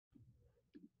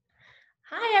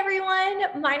Hi,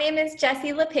 everyone. My name is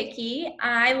Jessie Lepicki.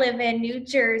 I live in New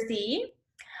Jersey.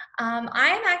 I'm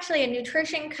actually a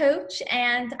nutrition coach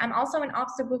and I'm also an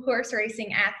obstacle course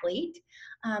racing athlete.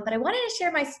 But I wanted to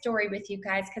share my story with you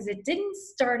guys because it didn't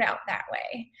start out that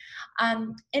way.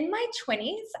 In my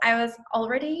 20s, I was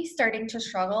already starting to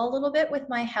struggle a little bit with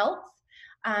my health.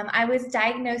 I was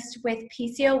diagnosed with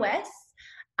PCOS.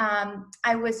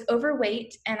 I was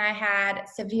overweight and I had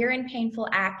severe and painful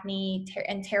acne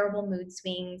and terrible mood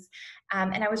swings.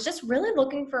 And I was just really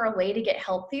looking for a way to get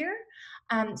healthier.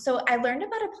 So I learned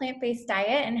about a plant-based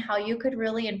diet and how you could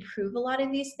really improve a lot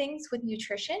of these things with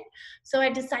nutrition. So I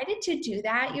decided to do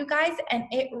that, you guys, and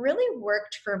it really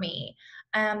worked for me.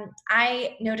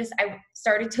 I noticed I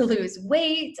started to lose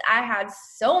weight. I had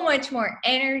so much more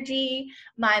energy.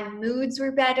 My moods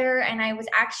were better, and I was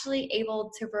actually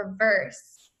able to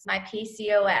reverse my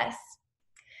PCOS.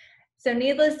 So,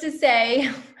 needless to say,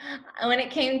 when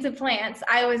it came to plants,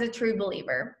 I was a true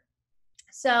believer.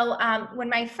 So when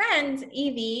my friend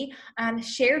Evie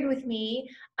shared with me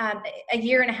a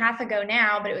year and a half ago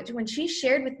now, but when she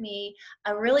shared with me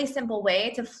a really simple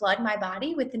way to flood my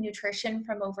body with the nutrition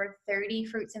from over 30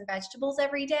 fruits and vegetables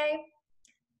every day,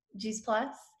 Juice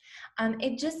Plus.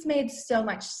 It just made so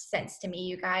much sense to me,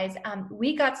 you guys.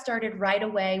 We got started right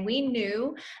away. We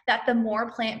knew that the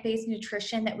more plant-based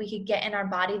nutrition that we could get in our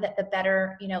body, that the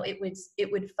better,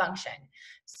 it would function.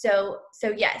 So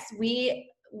yes,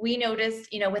 we noticed,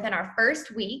 within our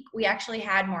first week, we actually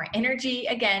had more energy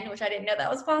again, which I didn't know that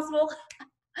was possible.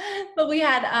 But we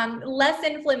had less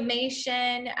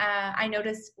inflammation. I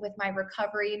noticed with my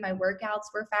recovery, my workouts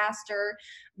were faster.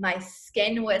 My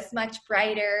skin was much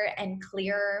brighter and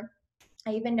clearer.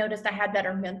 I even noticed I had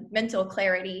better mental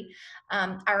clarity.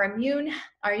 Our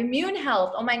immune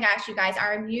health. Oh my gosh, you guys,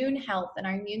 our immune health and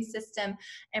our immune system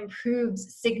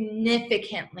improves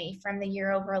significantly from the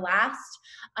year over last.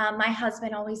 My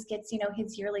husband always gets,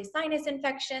 his yearly sinus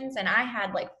infections, and I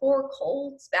had like 4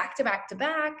 colds back to back to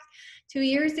back 2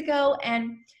 years ago.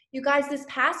 And you guys, this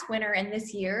past winter and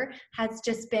this year has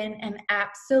just been an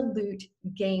absolute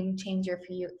game changer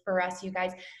for us, you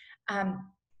guys. Um,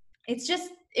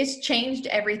 it's changed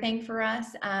everything for us.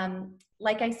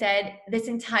 Like I said, this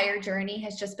entire journey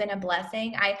has just been a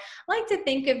blessing. I like to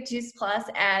think of Juice Plus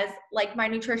as like my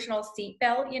nutritional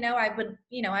seatbelt.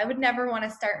 I would never want to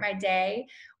start my day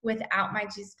without my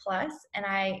Juice Plus, and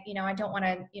I don't want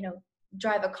to,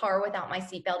 drive a car without my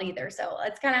seatbelt either. So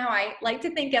that's kind of how I like to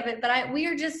think of it. But we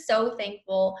are just so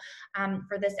thankful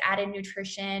for this added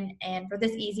nutrition and for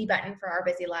this easy button for our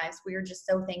busy lives. We are just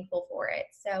so thankful for it.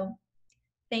 So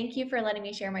thank you for letting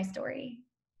me share my story.